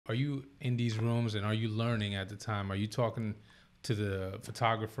are you in these rooms and are you learning at the time? Are you talking to the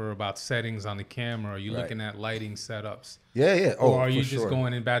photographer about settings on the camera? Are you Right. looking at lighting setups? Yeah, yeah. Or Oh, are you for just sure.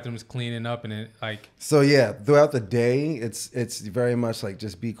 going in bathrooms, cleaning up, and it like? So yeah, throughout the day, it's very much like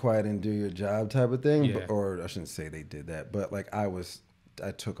just be quiet and do your job type of thing. Yeah. Or I shouldn't say they did that, but like I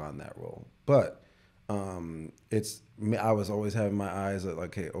took on that role. But I was always having my eyes at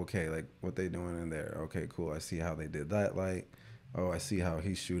like, okay, like what they doing in there? Okay, cool. I see how they did that light. Oh, I see how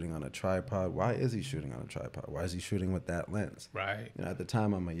he's shooting on a tripod. Why is he shooting on a tripod? Why is he shooting with that lens? Right. You know, at the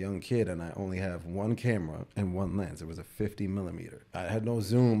time, I'm a young kid and I only have one camera and one lens. It was a 50 millimeter. I had no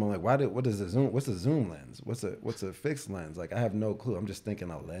zoom. I'm like, what is the zoom? What's a zoom lens? What's a fixed lens? Like, I have no clue. I'm just thinking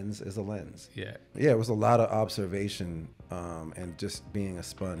a lens is a lens. Yeah. Yeah, it was a lot of observation and just being a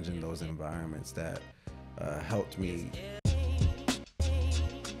sponge in those environments that helped me